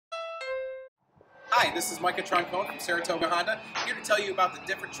Hi, this is Micah Troncone from Saratoga Honda, here to tell you about the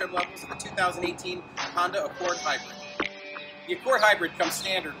different trim levels of the 2018 Honda Accord Hybrid. The Accord Hybrid comes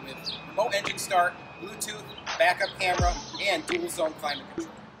standard with remote engine start, Bluetooth, backup camera, and dual zone climate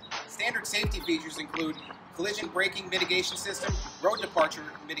control. Standard safety features include collision braking mitigation system, road departure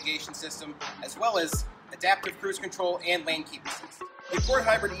mitigation system, as well as adaptive cruise control and lane keep assist. The Accord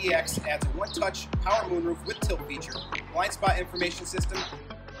Hybrid EX adds a one-touch power moonroof with tilt feature, blind spot information system,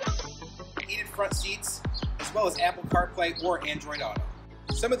 heated front seats, as well as Apple CarPlay or Android Auto.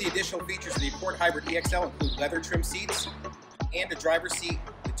 Some of the additional features of the Accord Hybrid EXL include leather trim seats and a driver's seat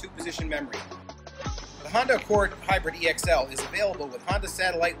with two-position memory. The Honda Accord Hybrid EXL is available with Honda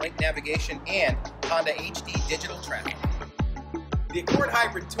Satellite Link navigation and Honda HD digital tracking. The Accord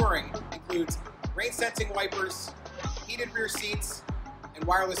Hybrid Touring includes rain-sensing wipers, heated rear seats, and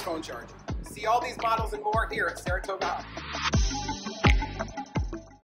wireless phone charging. See all these models and more here at Saratoga Honda.